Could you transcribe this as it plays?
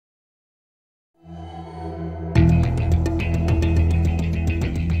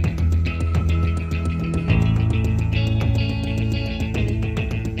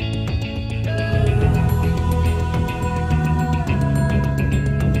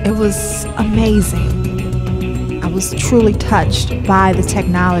It was amazing. I was truly touched by the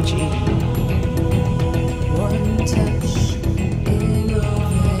technology. One touch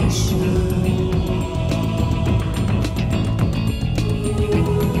innovation.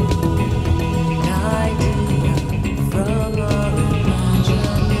 An idea from our imagination.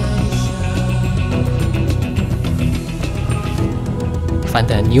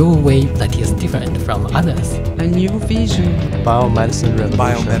 Find a new way that is different from others. A new vision. Biomedicine revolution.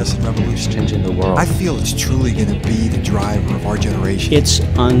 Biomedicine revolution. Changing the world. I feel it's truly going to be the driver of our generation. It's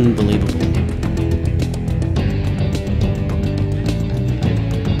unbelievable.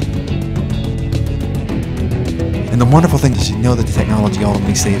 And the wonderful thing is you know that the technology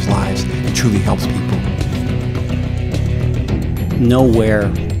ultimately saves lives. It truly helps people.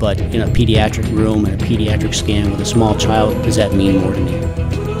 Nowhere but in a pediatric room and a pediatric scan with a small child does that mean more to me.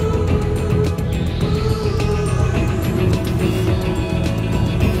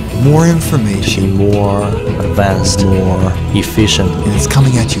 More information. More advanced, more efficient. And it's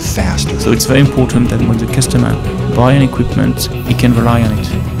coming at you faster. So it's very important that when the customer buys an equipment, he can rely on it.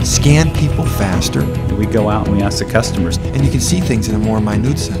 Scan people faster. We go out and we ask the customers. And you can see things in a more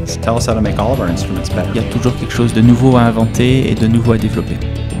minute sense. Tell us how to make all of our instruments better. Il y a toujours quelque chose de nouveau à inventer et de nouveau à développer.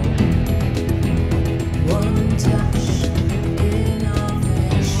 One touch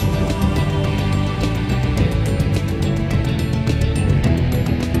innovation.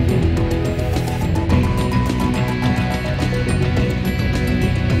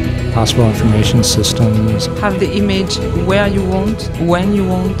 Hospital information systems. Have the image where you want, when you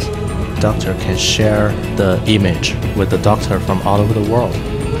want. Doctor can share the image with the doctor from all over the world.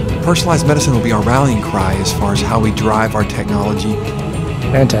 Personalized medicine will be our rallying cry as far as how we drive our technology.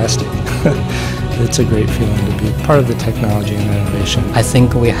 Fantastic. It's a great feeling to be part of the technology and innovation. I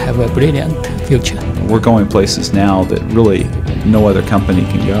think we have a brilliant future. We're going places now that really no other company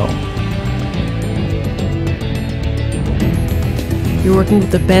can go. You're working with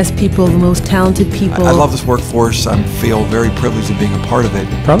the best people, the most talented people. I love this workforce. I feel very privileged of being a part of it.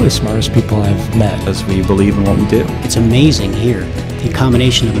 Probably the smartest people I've met. Because we believe in what we do. It's amazing here. The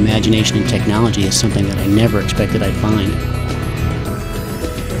combination of imagination and technology is something that I never expected I'd find.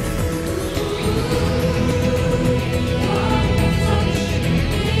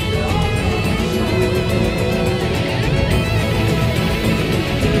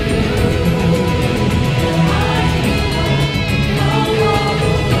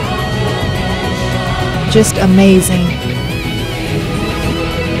 Just amazing.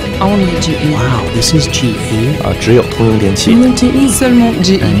 Only GE. Wow, this is GE. 只有通用电气。Seulement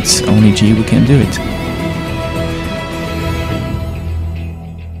GE. And it's only GE who can do it.